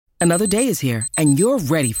Another day is here, and you're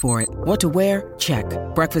ready for it. What to wear? Check.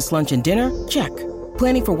 Breakfast, lunch, and dinner? Check.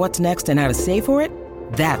 Planning for what's next and how to save for it?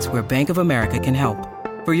 That's where Bank of America can help.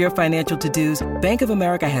 For your financial to-dos, Bank of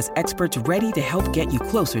America has experts ready to help get you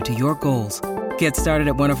closer to your goals. Get started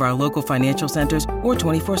at one of our local financial centers or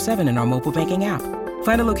 24/7 in our mobile banking app.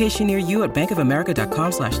 Find a location near you at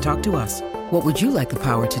bankofamerica.com/talktous. What would you like the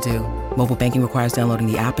power to do? Mobile banking requires downloading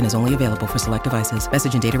the app and is only available for select devices.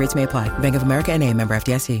 Message and data rates may apply. Bank of America N.A., member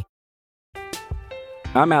FDIC.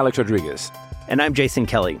 I'm Alex Rodriguez. And I'm Jason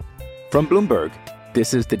Kelly. From Bloomberg,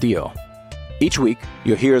 this is The Deal. Each week,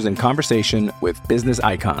 you'll hear us in conversation with business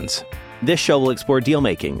icons. This show will explore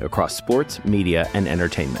deal-making across sports, media, and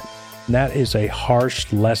entertainment. That is a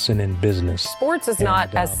harsh lesson in business. Sports is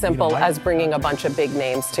not as simple as bringing a bunch of big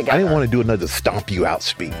names together. I didn't want to do another stomp you out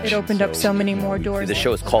speech. It opened up so many more doors. The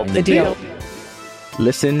show is called The Deal.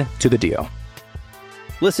 Listen to The Deal.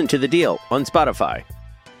 Listen to The Deal on Spotify.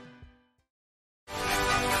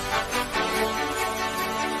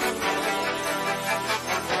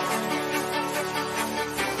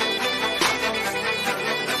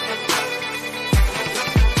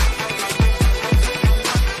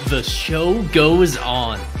 The show goes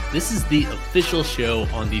on. This is the official show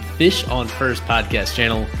on the Fish on First podcast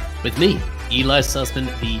channel with me, Eli Sussman,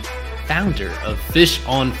 the founder of Fish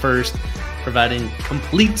on First, providing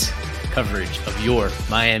complete coverage of your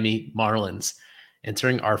Miami Marlins.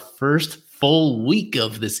 Entering our first full week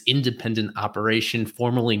of this independent operation,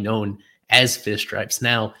 formerly known as Fish Stripes.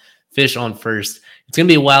 Now, Fish on First. It's going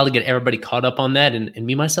to be a while to get everybody caught up on that. And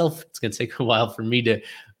me, myself, it's going to take a while for me to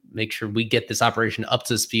make sure we get this operation up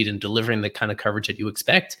to speed and delivering the kind of coverage that you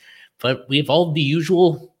expect. But we have all the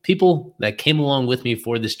usual people that came along with me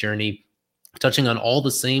for this journey, touching on all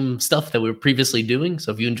the same stuff that we were previously doing.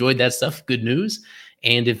 So if you enjoyed that stuff, good news.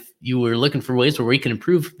 And if you were looking for ways where we can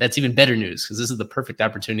improve, that's even better news, because this is the perfect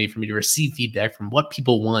opportunity for me to receive feedback from what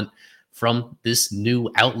people want from this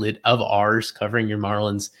new outlet of ours covering your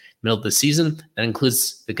Marlins middle of the season. That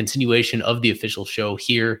includes the continuation of the official show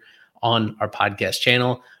here on our podcast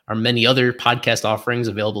channel. Our many other podcast offerings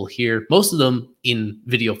available here, most of them in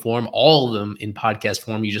video form, all of them in podcast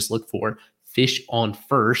form. You just look for Fish on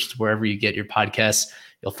First, wherever you get your podcasts.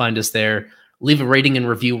 You'll find us there. Leave a rating and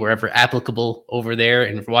review wherever applicable over there.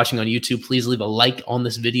 And if you're watching on YouTube, please leave a like on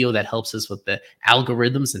this video. That helps us with the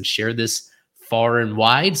algorithms, and share this far and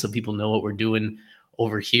wide so people know what we're doing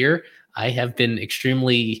over here. I have been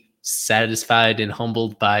extremely satisfied and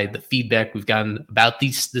humbled by the feedback we've gotten about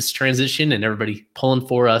this transition, and everybody pulling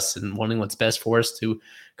for us and wanting what's best for us to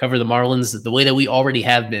cover the Marlins the way that we already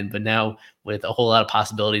have been, but now with a whole lot of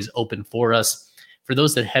possibilities open for us. For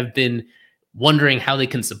those that have been wondering how they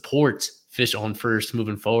can support Fish on First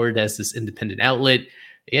moving forward as this independent outlet,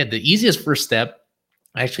 the easiest first step,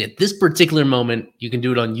 actually at this particular moment, you can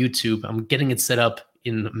do it on YouTube. I'm getting it set up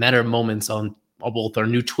in a matter of moments on both our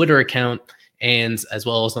new Twitter account and as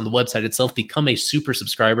well as on the website itself. Become a super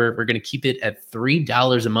subscriber. We're going to keep it at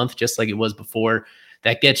 $3 a month, just like it was before.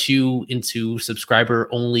 That gets you into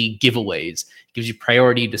subscriber-only giveaways. It gives you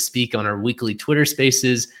priority to speak on our weekly Twitter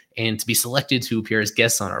spaces and to be selected to appear as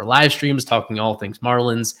guests on our live streams, talking all things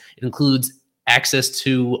Marlins. It includes access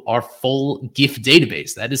to our full gift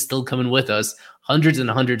database. That is still coming with us. Hundreds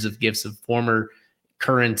and hundreds of gifts of former,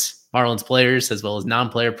 current Marlins players, as well as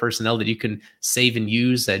non-player personnel that you can save and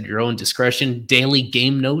use at your own discretion. Daily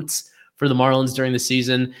game notes for the Marlins during the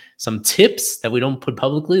season. Some tips that we don't put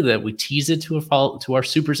publicly, that we tease it to our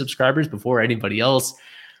super subscribers before anybody else.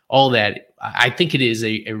 All that. I think it is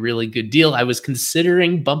a really good deal. I was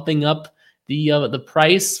considering bumping up the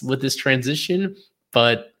price with this transition,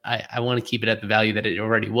 but I want to keep it at the value that it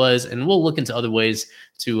already was. And we'll look into other ways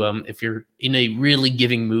to, if you're in a really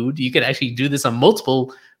giving mood, you could actually do this on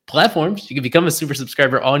multiple platforms. You can become a super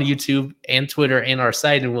subscriber on YouTube and Twitter and our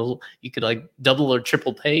site, and you could like double or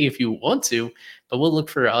triple pay if you want to, but we'll look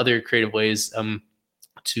for other creative ways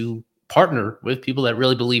to partner with people that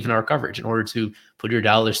really believe in our coverage in order to put your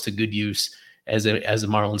dollars to good use as a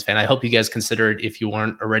Marlins fan. I hope you guys consider it if you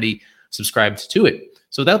aren't already subscribed to it.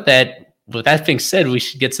 So with that being said, we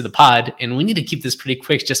should get to the pod, and we need to keep this pretty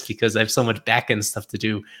quick just because I have so much back-end stuff to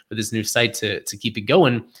do with this new site to keep it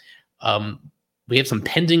going. We have some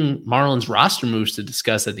pending Marlins roster moves to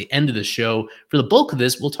discuss at the end of the show. For the bulk of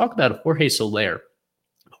this, we'll talk about Jorge Soler.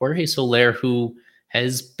 Jorge Soler, who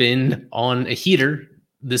has been on a heater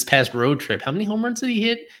this past road trip. How many home runs did he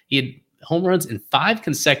hit? He had home runs in 5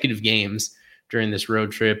 consecutive games during this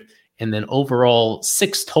road trip, and then overall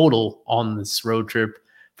 6 total on this road trip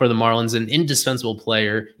for the Marlins. An indispensable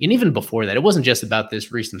player. And even before that, it wasn't just about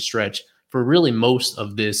this recent stretch. For really most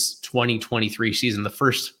of this 2023 season, the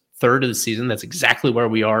first third of the season. That's exactly where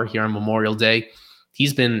we are here on Memorial Day.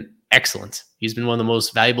 He's been excellent. He's been one of the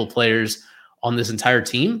most valuable players on this entire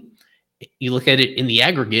team. You look at it in the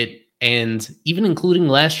aggregate, and even including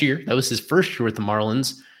last year, that was his first year with the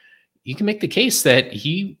Marlins, you can make the case that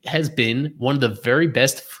he has been one of the very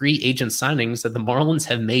best free agent signings that the Marlins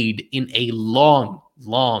have made in a long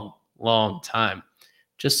time.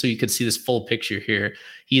 Just so you could see this full picture here,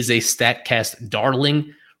 he is a StatCast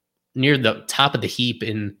darling, near the top of the heap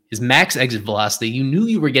in his max exit velocity. You knew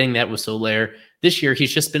you were getting that with Soler. This year,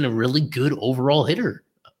 he's just been a really good overall hitter.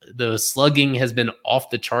 The slugging has been off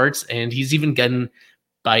the charts, and he's even gotten,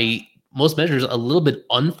 by most measures, a little bit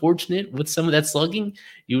unfortunate with some of that slugging.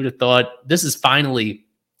 You would have thought this is finally,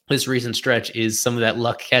 this recent stretch is some of that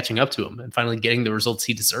luck catching up to him and finally getting the results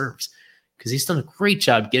he deserves, because he's done a great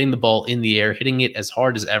job getting the ball in the air, hitting it as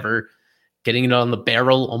hard as ever, getting it on the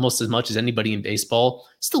barrel almost as much as anybody in baseball,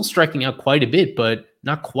 still striking out quite a bit, but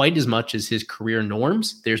not quite as much as his career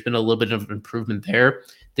norms. There's been a little bit of improvement there.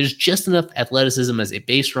 There's just enough athleticism as a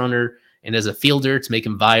base runner and as a fielder to make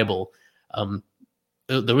him viable.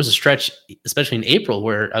 There was a stretch, especially in April,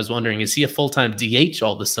 where I was wondering, is he a full-time DH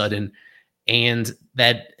all of a sudden? And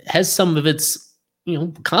that has some of its,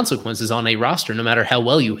 consequences on a roster, no matter how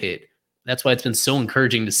well you hit. That's why it's been so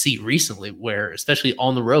encouraging to see recently, where, especially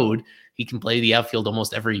on the road, he can play the outfield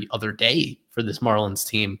almost every other day for this Marlins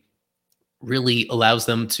team. Really allows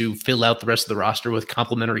them to fill out the rest of the roster with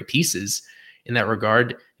complementary pieces. In that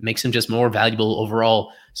regard, it makes him just more valuable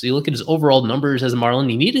overall. So you look at his overall numbers as a Marlin,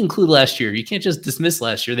 you need to include last year. You can't just dismiss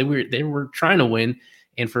last year. They were trying to win,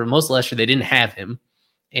 and for most of last year, they didn't have him.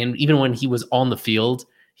 And even when he was on the field,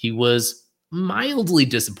 he was mildly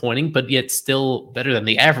disappointing, but yet still better than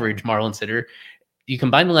the average Marlins hitter. You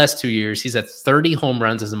combine the last 2 years, he's at 30 home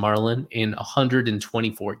runs as a Marlin in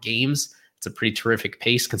 124 games. It's a pretty terrific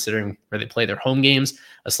pace considering where they play their home games.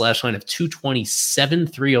 A slash line of 227,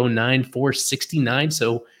 309, 469.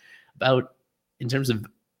 So about, in terms of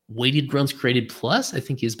weighted runs created plus, I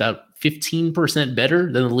think he's about 15%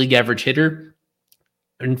 better than the league average hitter.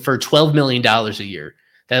 And for $12 million a year,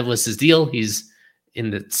 that was his deal. He's in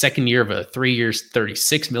the second year of a 3 years,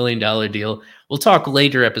 $36 million deal. We'll talk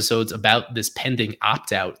later episodes about this pending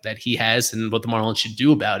opt-out that he has and what the Marlins should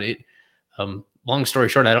do about it. Long story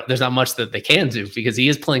short, there's not much that they can do, because he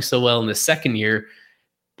is playing so well in the second year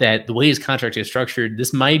that the way his contract is structured,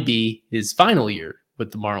 this might be his final year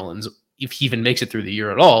with the Marlins, if he even makes it through the year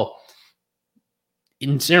at all.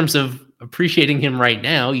 In terms of appreciating him right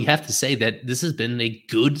now, you have to say that this has been a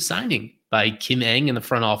good signing by Kim Eng in the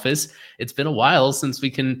front office. It's been a while since we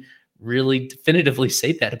can really definitively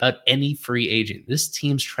say that about any free agent. This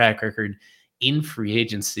team's track record in free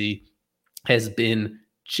agency has been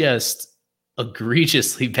just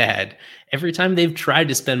egregiously bad. Every time they've tried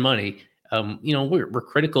to spend money, we're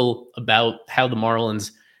critical about how the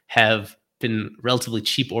Marlins have been a relatively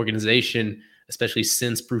cheap organization, especially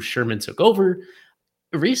since Bruce Sherman took over.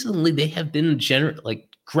 Recently, they have been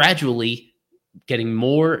gradually getting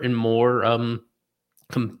more and more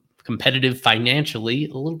competitive financially.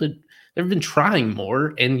 A little bit, they've been trying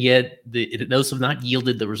more, and yet those have not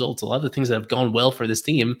yielded the results. A lot of the things that have gone well for this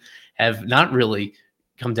team have not really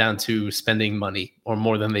come down to spending money or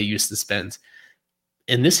more than they used to spend.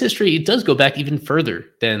 In this history, it does go back even further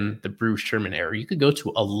than the Bruce Sherman era. You could go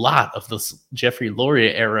to a lot of the Jeffrey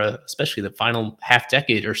Loria era, especially the final half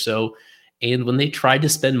decade or so. And when they tried to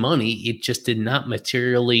spend money, it just did not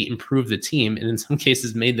materially improve the team, and in some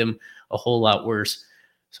cases made them a whole lot worse.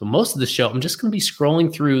 So most of the show, I'm just going to be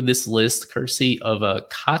scrolling through this list, courtesy of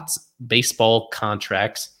Cots Baseball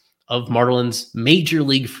Contracts of Marlins Major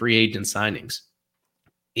League free agent signings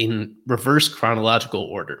in reverse chronological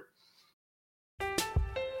order.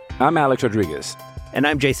 I'm Alex Rodriguez. And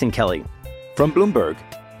I'm Jason Kelly. From Bloomberg,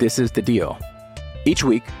 this is The Deal. Each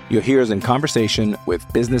week, you'll hear us in conversation with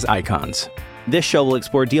business icons. This show will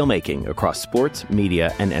explore deal-making across sports,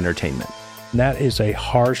 media, and entertainment. That is a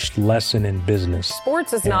harsh lesson in business.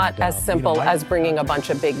 Sports is not as simple as bringing a bunch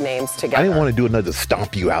of big names together. I didn't want to do another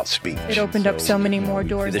stomp you out speech. It opened up so many more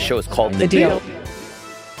doors. The show is called The Deal.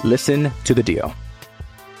 Listen to The Deal.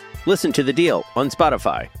 Listen to The Deal on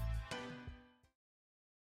Spotify.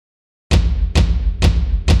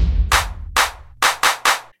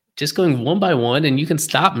 Just going one by one, and you can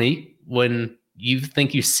stop me when you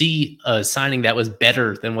think you see a signing that was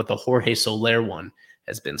better than what the Jorge Soler one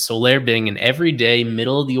has been. Soler being an everyday,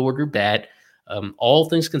 middle-of-the-order bat, all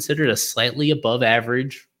things considered, a slightly above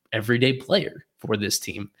average everyday player for this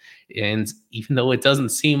team. And even though it doesn't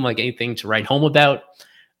seem like anything to write home about,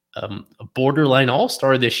 a borderline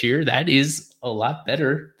all-star this year, that is a lot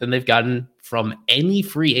better than they've gotten from any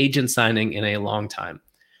free agent signing in a long time.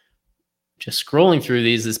 just scrolling through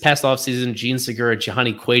these, this past offseason, Gene Segura,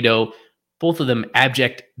 Johnny Cueto, both of them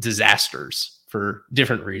abject disasters for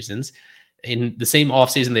different reasons. In the same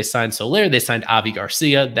offseason, they signed Soler, they signed Avi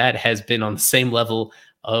Garcia. That has been on the same level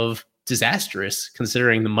of disastrous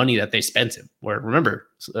considering the money that they spent him. Where remember,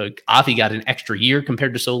 Avi got an extra year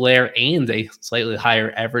compared to Soler and a slightly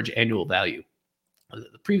higher average annual value.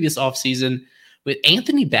 The previous offseason, with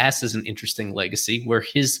Anthony Bass is an interesting legacy where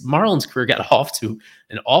his Marlins career got off to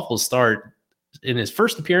an awful start in his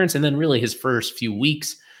first appearance and then really his first few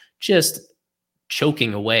weeks, just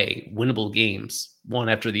choking away winnable games, one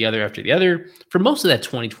after the other after the other. For most of that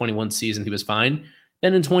 2021 season, he was fine.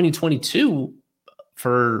 Then in 2022,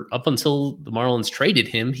 for up until the Marlins traded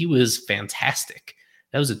him, he was fantastic.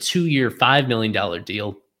 That was a 2-year, $5 million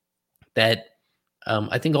deal that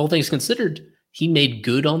I think all things considered, he made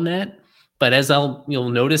good on that. But as you'll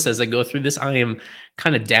notice as I go through this, I am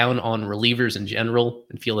kind of down on relievers in general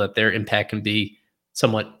and feel that their impact can be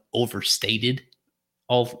somewhat overstated.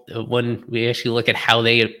 When we actually look at how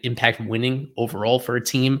they impact winning overall for a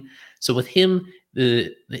team. So with him,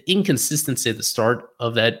 the inconsistency at the start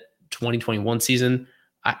of that 2021 season,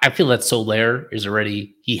 I feel that Soler is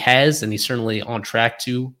already, and he's certainly on track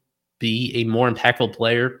to be a more impactful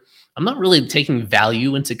player. I'm not really taking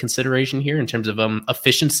value into consideration here in terms of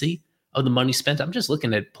efficiency of the money spent. I'm just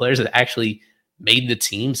looking at players that actually made the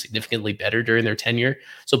team significantly better during their tenure.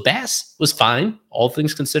 So Bass was fine, all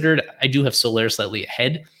things considered. I do have Soler slightly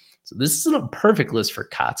ahead. So this isn't a perfect list for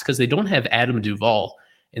Cots because they don't have Adam Duvall.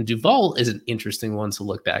 And Duvall is an interesting one to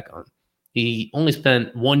look back on. He only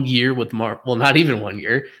spent 1 year with not even 1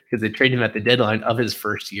 year because they traded him at the deadline of his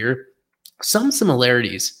first year. Some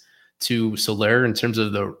similarities to Soler in terms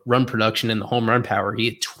of the run production and the home run power. He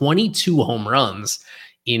had 22 home runs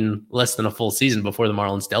in less than a full season before the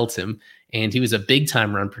Marlins dealt him. And he was a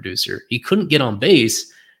big-time run producer. He couldn't get on base,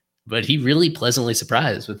 but he really pleasantly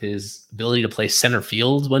surprised with his ability to play center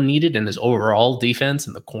field when needed and his overall defense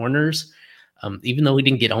in the corners. Even though he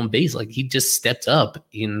didn't get on base, he just stepped up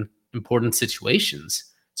in important situations.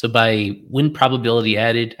 So by win probability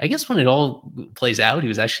added, I guess when it all plays out, he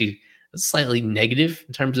was actually slightly negative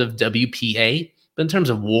in terms of WPA, but in terms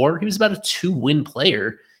of WAR, he was about a 2-win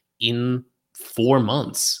player in 4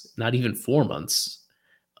 months, not even 4 months.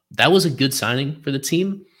 That was a good signing for the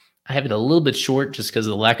team. I have it a little bit short just because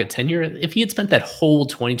of the lack of tenure. If he had spent that whole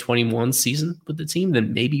 2021 season with the team,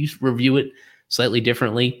 then maybe you review it slightly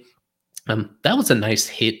differently. That was a nice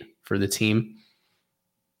hit for the team.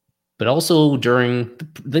 But also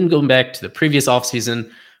then going back to the previous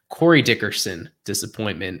offseason, Corey Dickerson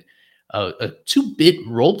disappointment. 2-bit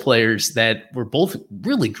role players that were both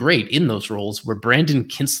really great in those roles were Brandon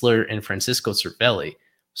Kinsler and Francisco Cervelli.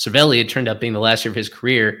 Cervelli had turned out being the last year of his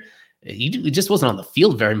career. He just wasn't on the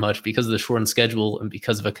field very much because of the shortened schedule and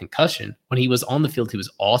because of a concussion. When he was on the field, he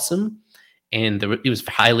was awesome. And he was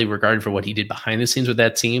highly regarded for what he did behind the scenes with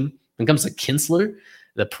that team. When it comes to Kinsler,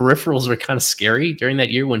 the peripherals were kind of scary during that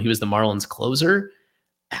year when he was the Marlins closer.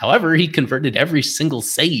 However, he converted every single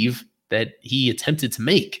save that he attempted to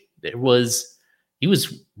make. He was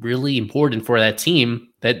really important for that team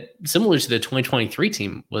that, similar to the 2023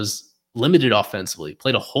 team, was limited offensively,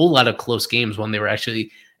 played a whole lot of close games when they were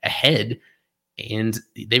actually ahead, and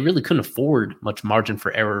they really couldn't afford much margin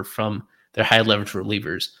for error from their high leverage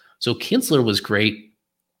relievers. So Kinsler was great.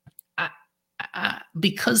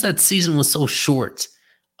 Because that season was so short,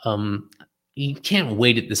 you can't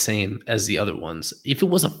weight it the same as the other ones. If it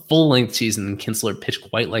was a full-length season and Kinsler pitched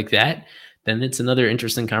quite like that, then it's another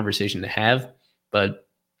interesting conversation to have. But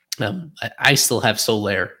I still have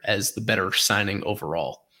Soler as the better signing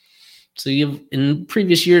overall. So in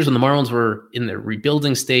previous years when the Marlins were in their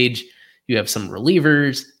rebuilding stage, you have some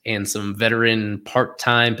relievers and some veteran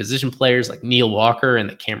part-time position players like Neil Walker and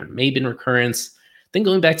the Cameron Maben recurrence. Then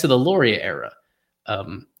going back to the Loria era,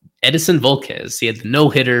 Edison Volquez, he had the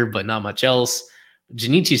no-hitter, but not much else.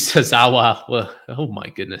 Junichi Sazawa, well, oh my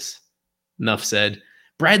goodness. Enough said.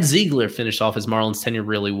 Brad Ziegler finished off his Marlins tenure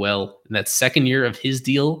really well in that second year of his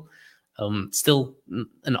deal. Still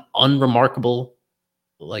an unremarkable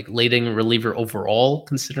late-inning reliever overall,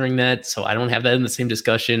 considering that. So I don't have that in the same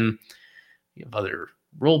discussion. You have other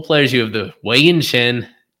role players. You have the Wei-Yin Chen,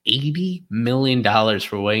 $80 million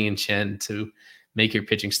for Wei-Yin Chen to make your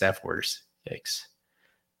pitching staff worse. Yikes.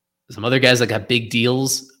 Some other guys that got big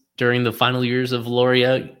deals during the final years of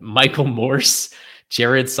Loria, Michael Morse,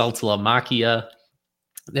 Jared Saltalamacchia.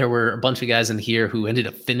 There were a bunch of guys in here who ended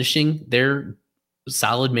up finishing their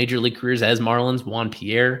solid major league careers as Marlins. Juan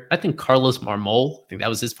Pierre, I think Carlos Marmol, I think that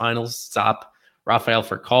was his final stop. Rafael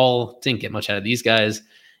Furcal, didn't get much out of these guys.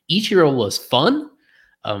 Ichiro was fun.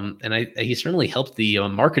 He certainly helped the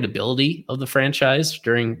marketability of the franchise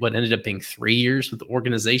during what ended up being 3 years with the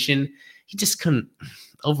organization. He just couldn't,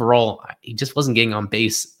 overall, he just wasn't getting on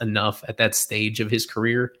base enough at that stage of his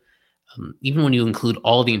career. Even when you include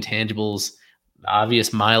all the intangibles, the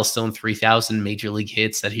obvious milestone 3,000 major league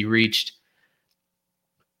hits that he reached,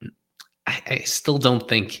 I still don't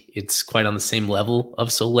think it's quite on the same level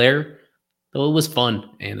of Soler, though it was fun,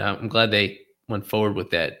 and I'm glad they went forward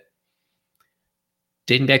with that.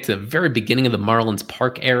 Dating back to the very beginning of the Marlins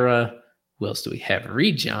Park era, who else do we have?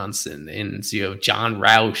 Reed Johnson, and so you have John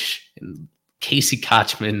Roush and Casey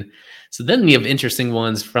Kochman. So then we have interesting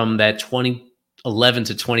ones from that 2011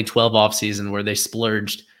 to 2012 offseason where they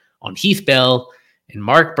splurged on Heath Bell and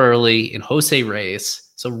Mark Burley and Jose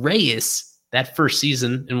Reyes. So Reyes, that first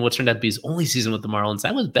season, and what turned out to be his only season with the Marlins,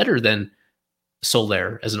 that was better than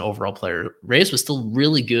Soler as an overall player. Reyes was still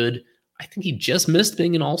really good. I think he just missed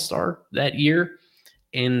being an all-star that year.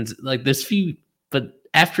 And like but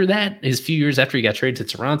after that, his few years after he got traded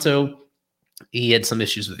to Toronto, he had some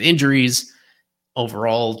issues with injuries.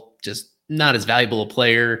 Overall, just not as valuable a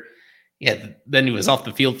player. Yeah, then he was off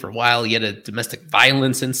the field for a while. He had a domestic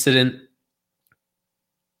violence incident.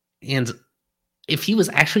 And if he was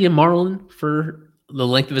actually a Marlin for the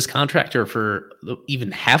length of his contract or for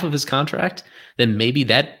even half of his contract, then maybe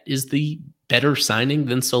that is the better signing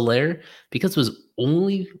than Soler because it was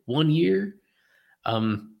only 1 year.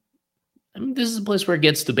 This is a place where it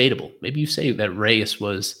gets debatable. Maybe you say that Reyes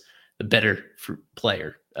was the better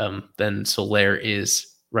player than Soler is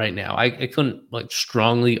right now. I couldn't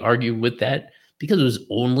strongly argue with that because it was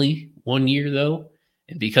only 1 year though.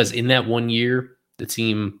 And because in that 1 year, the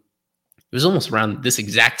team, it was almost around this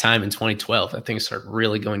exact time in 2012 that things started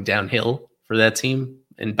really going downhill for that team.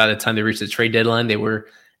 And by the time they reached the trade deadline, they were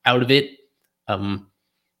out of it.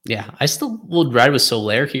 I still would ride with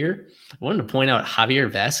Soler here. I wanted to point out Javier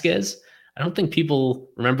Vasquez. I don't think people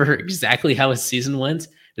remember exactly how his season went.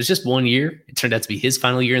 It was just 1 year. It turned out to be his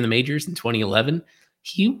final year in the majors in 2011.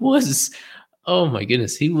 He was, oh my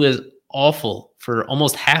goodness, he was awful for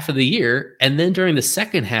almost half of the year. And then during the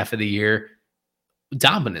second half of the year,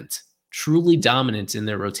 dominant, truly dominant in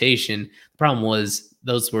their rotation. The problem was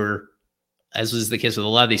those were, as was the case with a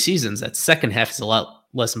lot of these seasons, that second half is a lot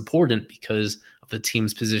less important because of the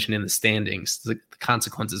team's position in the standings. The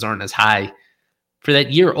consequences aren't as high. For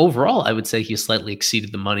that year overall, I would say he slightly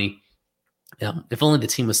exceeded the money. If only the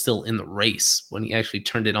team was still in the race when he actually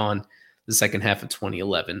turned it on the second half of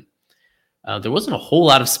 2011. There wasn't a whole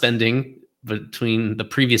lot of spending between the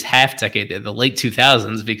previous half decade, the late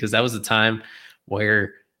 2000s, because that was a time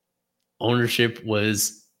where ownership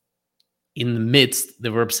was in the midst. They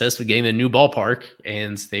were obsessed with getting a new ballpark,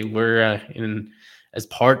 and they were as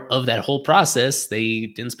part of that whole process, they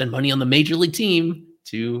didn't spend money on the major league team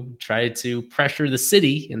to try to pressure the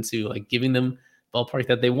city into giving them ballpark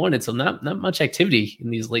that they wanted. So not much activity in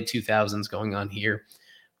these late 2000s going on here.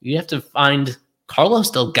 You have to find Carlos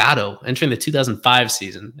Delgado entering the 2005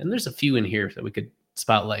 season. And there's a few in here that we could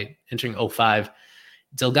spotlight entering 05.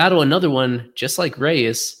 Delgado, another one, just like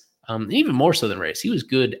Reyes, even more so than Reyes. He was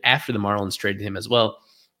good after the Marlins traded him as well.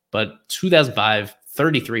 But 2005,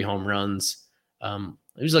 33 home runs.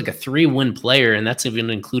 He was like a 3-win player, and that's even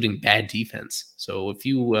including bad defense. So if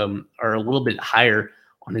you are a little bit higher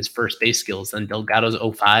on his first base skills than Delgado's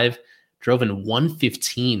 05, drove in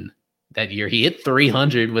 115 that year. He hit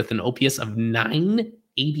 300 with an OPS of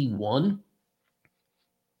 981,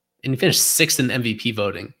 and he finished sixth in MVP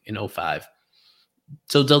voting in 05.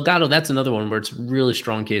 So Delgado, that's another one where it's a really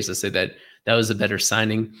strong case to say that that was a better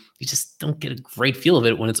signing. You just don't get a great feel of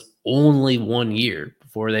it when it's only 1 year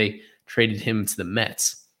before they traded him to the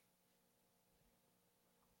Mets.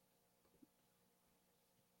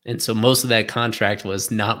 And so most of that contract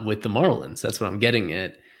was not with the Marlins. That's what I'm getting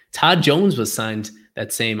at. Todd Jones was signed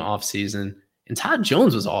that same offseason, and Todd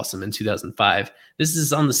Jones was awesome in 2005. This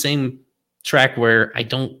is on the same track where I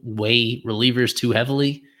don't weigh relievers too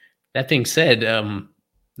heavily. That being said,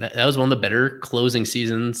 that was one of the better closing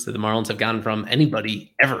seasons that the Marlins have gotten from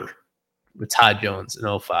anybody ever with Todd Jones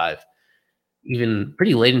in 05. Even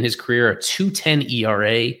pretty late in his career, a 2.10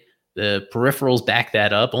 ERA. The peripherals back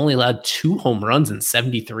that up. Only allowed 2 home runs in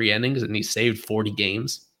 73 innings, and he saved 40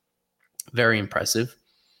 games. Very impressive.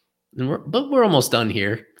 But we're almost done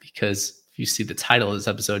here because if you see the title of this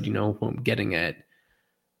episode, you know who I'm getting at.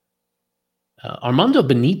 Armando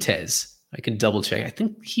Benitez, I can double check. I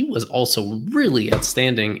think he was also really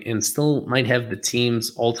outstanding and still might have the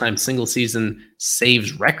team's all-time single season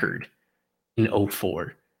saves record in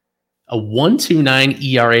 04. A 1.29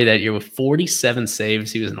 ERA that year with 47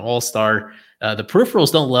 saves. He was an all-star. The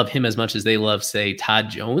peripherals don't love him as much as they love, say, Todd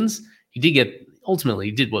Jones. He did get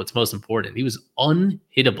ultimately did what's most important. He was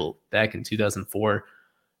unhittable back in 2004.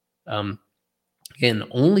 Again,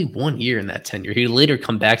 only 1 year in that tenure. He would later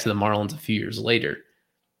come back to the Marlins a few years later,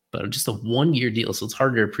 but just a 1 year deal, so it's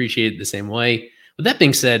hard to appreciate it the same way. With that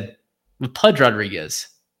being said, with Pudge Rodriguez,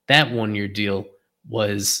 that 1 year deal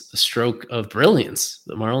was a stroke of brilliance.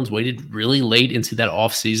 The Marlins waited really late into that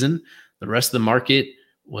offseason. The rest of the market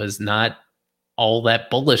was not all that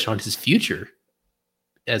bullish on his future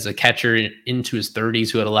as a catcher into his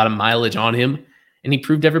 30s who had a lot of mileage on him, and he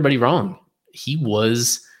proved everybody wrong. He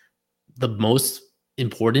was the most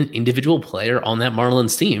important individual player on that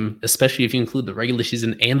Marlins team, especially if you include the regular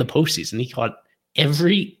season and the postseason. He caught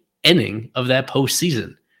every inning of that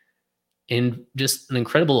postseason, and just an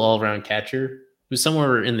incredible all-around catcher who's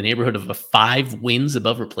somewhere in the neighborhood of 5 wins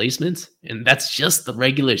above replacement, and that's just the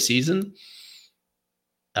regular season.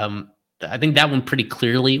 I think that one pretty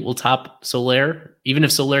clearly will top Soler. Even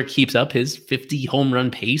if Soler keeps up his 50 home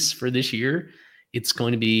run pace for this year, it's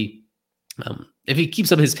going to be, if he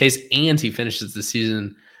keeps up his pace and he finishes the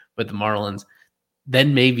season with the Marlins,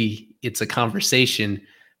 then maybe it's a conversation.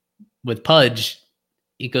 With Pudge,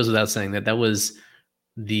 it goes without saying that was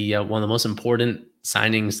the one of the most important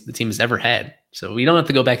signings the team has ever had. So we don't have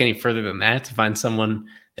to go back any further than that to find someone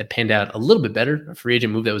that panned out a little bit better, a free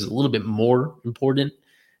agent move that was a little bit more important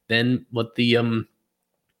than what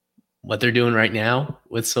they're doing right now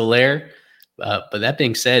with Soler. But that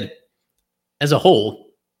being said, as a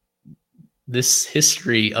whole, this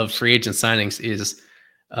history of free agent signings is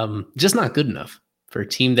just not good enough for a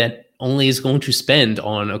team that only is going to spend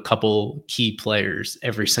on a couple key players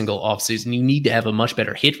every single offseason. You need to have a much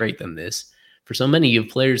better hit rate than this. For so many of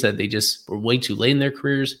players that they just were way too late in their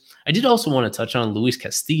careers. I did also want to touch on Luis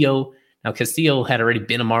Castillo. Now, Castillo had already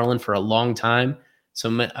been a Marlin for a long time,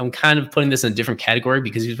 so I'm kind of putting this in a different category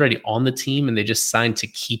because he was already on the team and they just signed to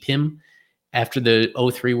keep him after the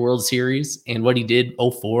 03 World Series. And what he did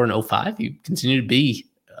 04 and 05, he continued to be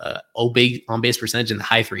on-base percentage in the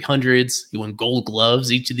high 300s. He won Gold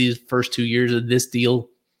Gloves each of these first 2 years of this deal.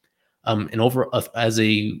 And over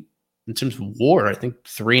in terms of WAR, I think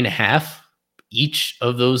 3.5 each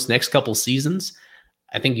of those next couple seasons.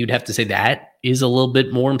 I think you'd have to say that is a little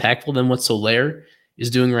bit more impactful than what Soler is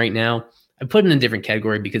doing right now. I put it in a different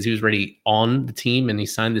category because he was already on the team and he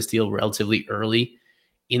signed this deal relatively early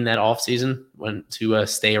in that offseason to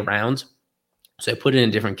stay around. So I put it in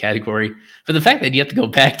a different category. But the fact that you have to go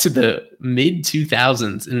back to the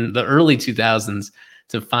mid-2000s and the early 2000s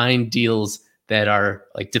to find deals that are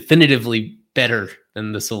like definitively better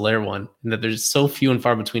than the Soler one, and that there's so few and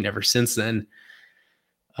far between ever since then,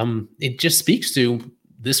 it just speaks to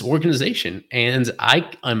this organization. And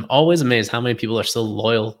I'm always amazed how many people are so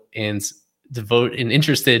loyal and devoted and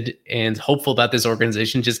interested and hopeful about this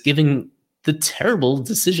organization, just giving the terrible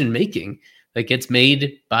decision making that gets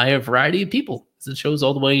made by a variety of people. It shows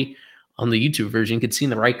all the way on the YouTube version. You can see in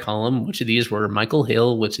the right column which of these were Michael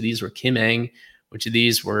Hill, which of these were Kim Eng, which of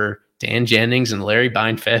these were Dan Jennings and Larry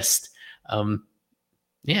Beinfest.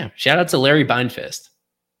 Shout out to Larry Beinfest.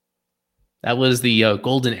 That was the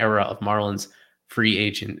golden era of Marlins free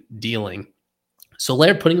agent dealing.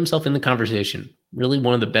 Soler putting himself in the conversation. Really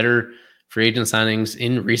one of the better free agent signings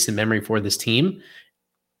in recent memory for this team.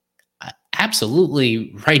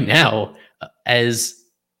 Absolutely right now, as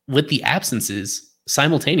with the absences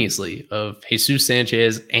simultaneously of Jesus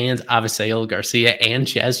Sanchez and Avisail Garcia and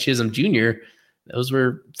Chaz Chisholm Jr., those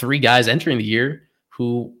were 3 guys entering the year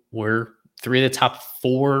who were 3 of the top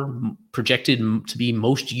 4 projected to be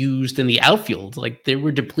most used in the outfield. Like, they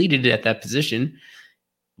were depleted at that position.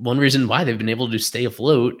 One reason why they've been able to stay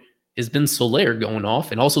afloat has been Soler going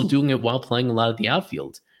off and also doing it while playing a lot of the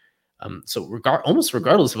outfield. So almost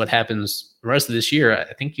regardless of what happens the rest of this year,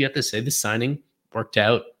 I think you have to say this signing worked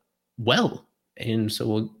out well. And so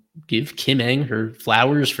we'll give Kim Eng her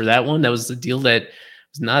flowers for that one. That was a deal that I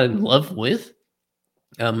was not in love with.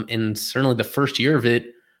 And certainly the first year of it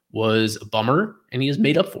was a bummer, and he has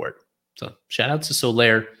made up for it. So shout out to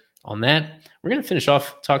Soler on that. We're going to finish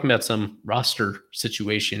off talking about some roster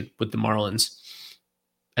situation with the Marlins.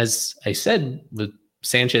 As I said, with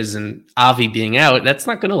Sanchez and Avi being out, that's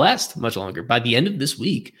not going to last much longer. By the end of this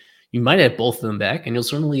week, you might have both of them back, and you'll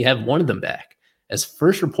certainly have one of them back. As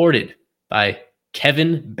first reported by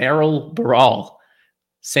Kevin Barrel Baral,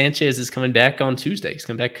 Sanchez is coming back on Tuesday. He's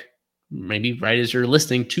coming back maybe right as you're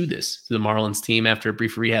listening to this, to the Marlins team after a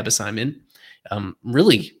brief rehab assignment.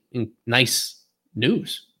 Really nice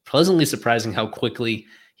news. Pleasantly surprising how quickly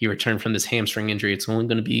he returned from this hamstring injury. It's only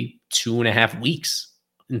going to be 2.5 weeks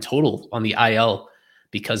in total on the IL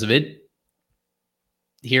because of it.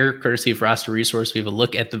 Here, courtesy of Roster Resource, we have a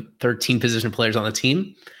look at the 13 position players on the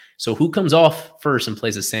team. So who comes off first in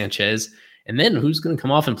place of Sanchez? And then who's going to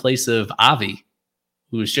come off in place of Avi,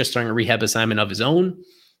 who is just starting a rehab assignment of his own?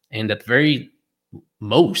 And at the very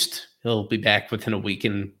most, he'll be back within a week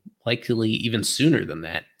and likely even sooner than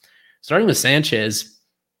that. Starting with Sanchez,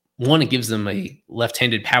 one, it gives them a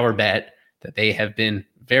left-handed power bat that they have been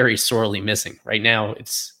very sorely missing. Right now,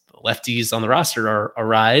 it's the lefties on the roster are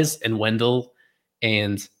Arise and Wendell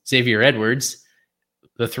and Xavier Edwards,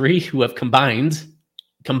 the three who have combined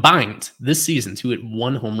this season to hit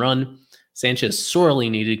 1 home run. Sanchez sorely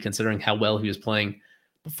needed considering how well he was playing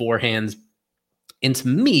beforehand. And to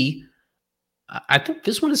me, I think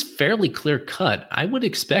this one is fairly clear cut. I would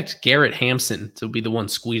expect Garrett Hampson to be the one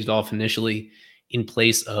squeezed off initially in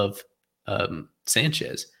place of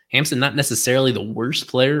Sanchez. Hampson, not necessarily the worst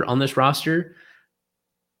player on this roster,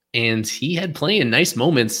 and he had plenty of nice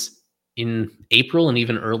moments in April and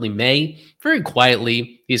even early May. Very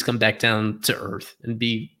quietly, he's come back down to earth and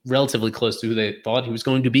be relatively close to who they thought he was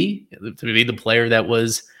going to be the player that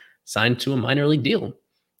was signed to a minor league deal.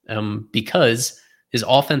 Because his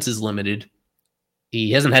offense is limited.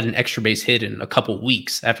 He hasn't had an extra base hit in a couple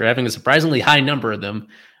weeks after having a surprisingly high number of them.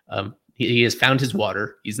 He has found his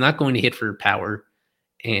water. He's not going to hit for power,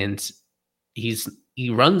 and he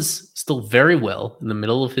runs still very well in the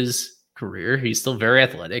middle of his career. He's still very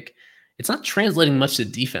athletic. It's not translating much to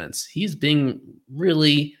defense. He's being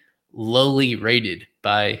really lowly rated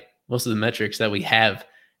by most of the metrics that we have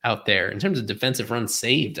out there. In terms of defensive runs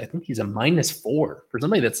saved, I think he's a -4 for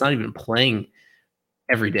somebody that's not even playing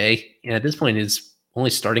every day. And at this point is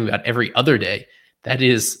only starting about every other day. That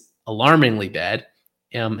is alarmingly bad.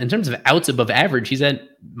 In terms of outs above average, he's at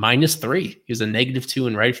 -3. He's a -2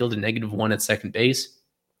 in right field and -1 at second base.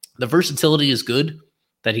 The versatility is good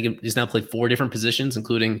that he's now played 4 different positions,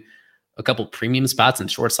 including a couple premium spots in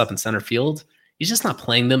shortstop and center field. He's just not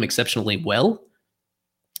playing them exceptionally well.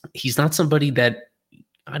 He's not somebody that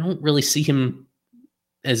I don't really see him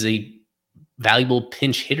as a valuable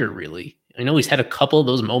pinch hitter, really. I know he's had a couple of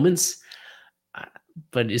those moments,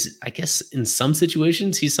 but I guess in some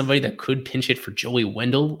situations, he's somebody that could pinch hit for Joey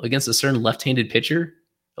Wendell against a certain left-handed pitcher,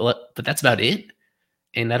 but that's about it.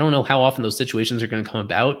 And I don't know how often those situations are going to come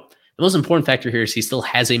about. The most important factor here is he still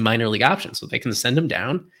has a minor league option, so they can send him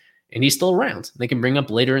down, and he's still around. They can bring up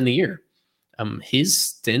later in the year. His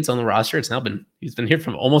stint on the roster, he's been here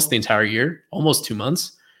from almost the entire year, almost 2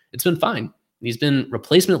 months. It's been fine. He's been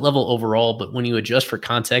replacement level overall, but when you adjust for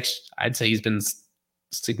context, I'd say he's been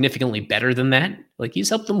significantly better than that. Like, he's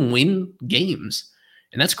helped them win games,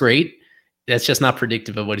 and that's great. That's just not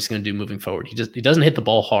predictive of what he's going to do moving forward. He doesn't hit the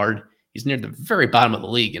ball hard. He's near the very bottom of the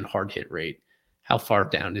league in hard hit rate. How far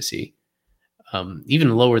down is he?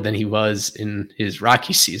 Even lower than he was in his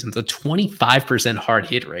Rocky seasons, a 25% hard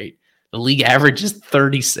hit rate. The league average is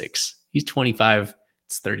 36. He's 25.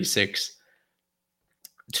 It's 36.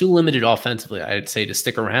 Too limited offensively, I'd say, to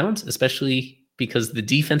stick around, especially because the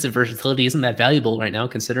defensive versatility isn't that valuable right now,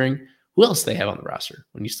 considering who else they have on the roster.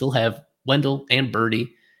 When you still have Wendell and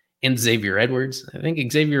Birdie and Xavier Edwards, I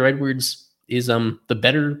think Xavier Edwards is the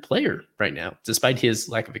better player right now, despite his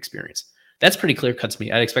lack of experience. That's pretty clear cut to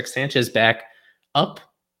me. I'd expect Sanchez back up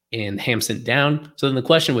and Hampson down. So then the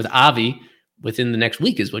question with Avi within the next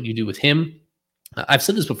week is what you do with him. I've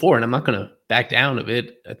said this before, and I'm not going to back down of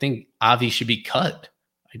it. I think Avi should be cut.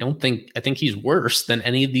 I think he's worse than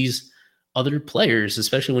any of these other players,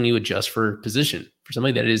 especially when you adjust for position. For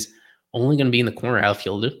somebody that is only going to be in the corner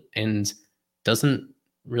outfield and doesn't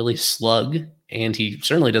really slug, and he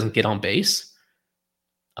certainly doesn't get on base.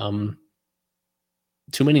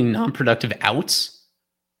 Too many non-productive outs.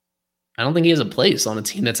 I don't think he has a place on a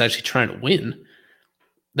team that's actually trying to win.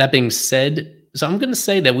 That being said, so I'm going to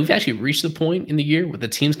say that we've actually reached the point in the year with the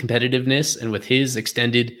team's competitiveness and with his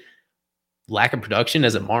extended lack of production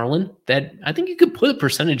as a Marlin that I think you could put a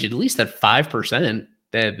percentage at least at 5%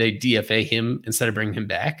 that they DFA him instead of bringing him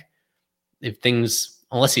back.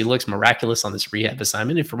 Unless he looks miraculous on this rehab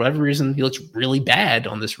assignment, if for whatever reason he looks really bad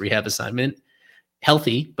on this rehab assignment,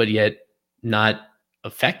 healthy, but yet not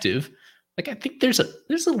effective, like I think there's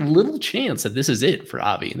a little chance that this is it for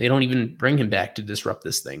Avi, and they don't even bring him back to disrupt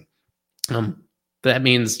this thing. That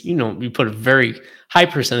means, we put a very high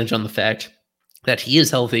percentage on the fact that he is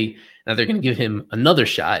healthy. Now they're going to give him another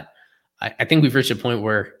shot. I think we've reached a point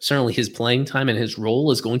where certainly his playing time and his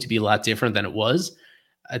role is going to be a lot different than it was.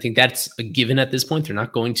 I think that's a given at this point. They're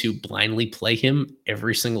not going to blindly play him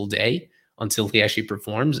every single day until he actually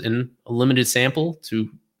performs in a limited sample to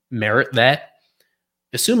merit that.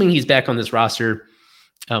 Assuming he's back on this roster,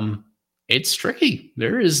 it's tricky.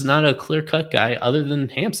 There is not a clear-cut guy other than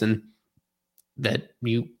Hampson that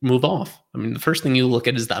you move off. I mean, the first thing you look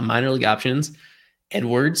at is the minor league options,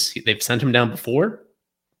 Edwards, they've sent him down before.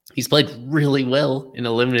 He's played really well in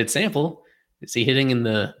a limited sample. Is he hitting in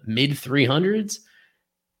the mid 300s?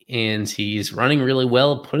 And he's running really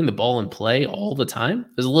well, putting the ball in play all the time.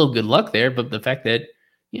 There's a little good luck there, but the fact that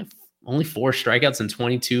only 4 strikeouts and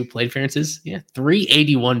 22 plate appearances,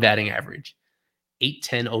 381 batting average,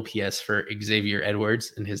 810 OPS for Xavier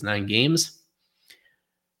Edwards in his 9 games.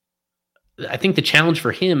 I think the challenge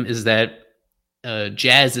for him is that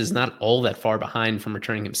Jazz is not all that far behind from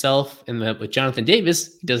returning himself, and that with Jonathan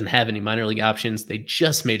Davis, he doesn't have any minor league options. They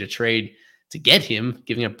just made a trade to get him,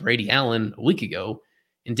 giving up Brady Allen a week ago,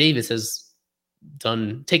 and Davis has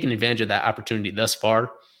taken advantage of that opportunity thus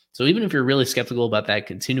far. So even if you're really skeptical about that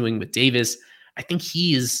continuing with Davis, I think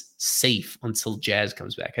he is safe until Jazz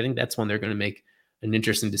comes back. I think that's when they're going to make an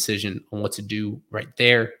interesting decision on what to do right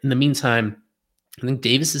there. In the meantime, I think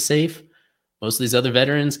Davis is safe. Most of these other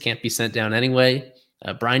veterans can't be sent down anyway.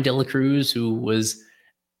 Brian De La Cruz, who was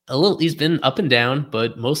he's been up and down,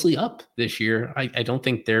 but mostly up this year. I don't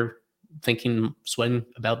think they're sweating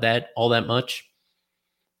about that all that much.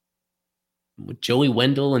 With Joey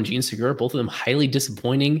Wendell and Gene Segura, both of them highly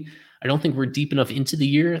disappointing. I don't think we're deep enough into the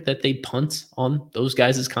year that they punt on those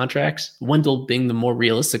guys' contracts. Wendell being the more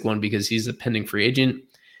realistic one because he's a pending free agent.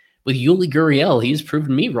 With Yuli Gurriel, he's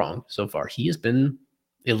proven me wrong so far.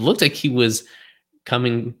 It looked like he was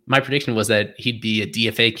coming. My prediction was that he'd be a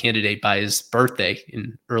DFA candidate by his birthday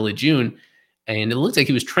in early June. And it looked like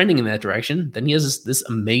he was trending in that direction. Then he has this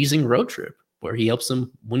amazing road trip where he helps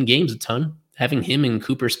them win games a ton. Having him and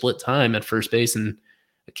Cooper split time at first base and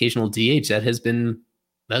occasional DH, that's been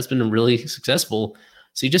really successful.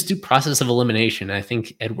 So you just do process of elimination. I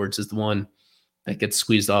think Edwards is the one that gets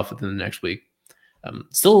squeezed off within the next week.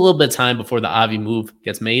 Still a little bit of time before the Avi move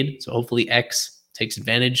gets made. So hopefully X takes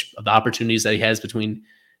advantage of the opportunities that he has between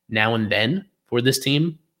now and then for this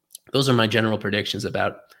team. Those are my general predictions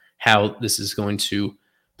about how this is going to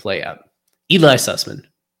play out. Eli Sussman,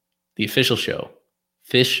 the official show,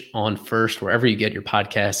 Fish on First, wherever you get your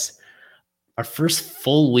podcasts. Our first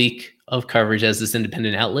full week of coverage as this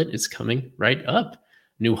independent outlet is coming right up.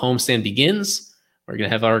 New homestand begins. We're going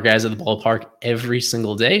to have our guys at the ballpark every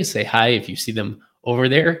single day. Say hi if you see them over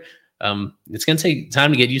there. It's going to take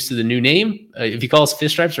time to get used to the new name. If you call us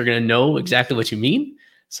Fish Stripes, we're going to know exactly what you mean.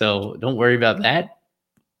 So don't worry about that.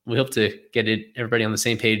 We hope to get everybody on the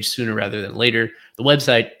same page sooner rather than later. The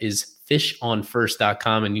website is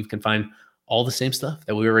fishonfirst.com, and you can find all the same stuff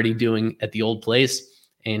that we were already doing at the old place.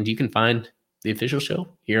 And you can find the official show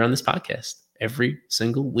here on this podcast every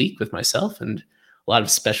single week with myself and a lot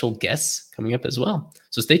of special guests coming up as well.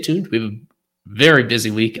 So stay tuned. We have a very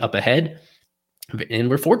busy week up ahead. And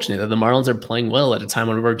we're fortunate that the Marlins are playing well at a time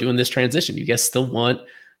when we're doing this transition. You guys still want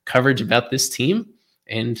coverage about this team,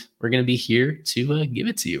 and we're going to be here to give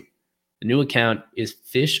it to you. The new account is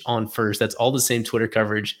Fish on First. That's all the same Twitter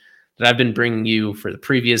coverage that I've been bringing you for the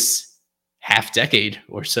previous half decade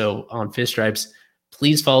or so on Fish Stripes.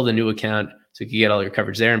 Please follow the new account so you can get all your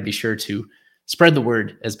coverage there, and be sure to spread the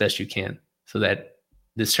word as best you can so that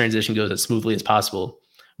this transition goes as smoothly as possible.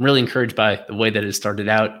 I'm really encouraged by the way that it started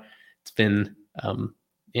out. It's been,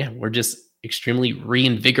 we're just extremely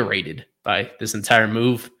reinvigorated by this entire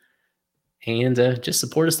move, and just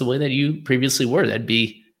support us the way that you previously were. That'd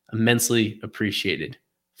be immensely appreciated.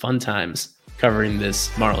 Fun times covering this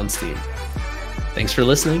Marlins team. Thanks for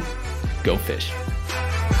listening. Go Fish.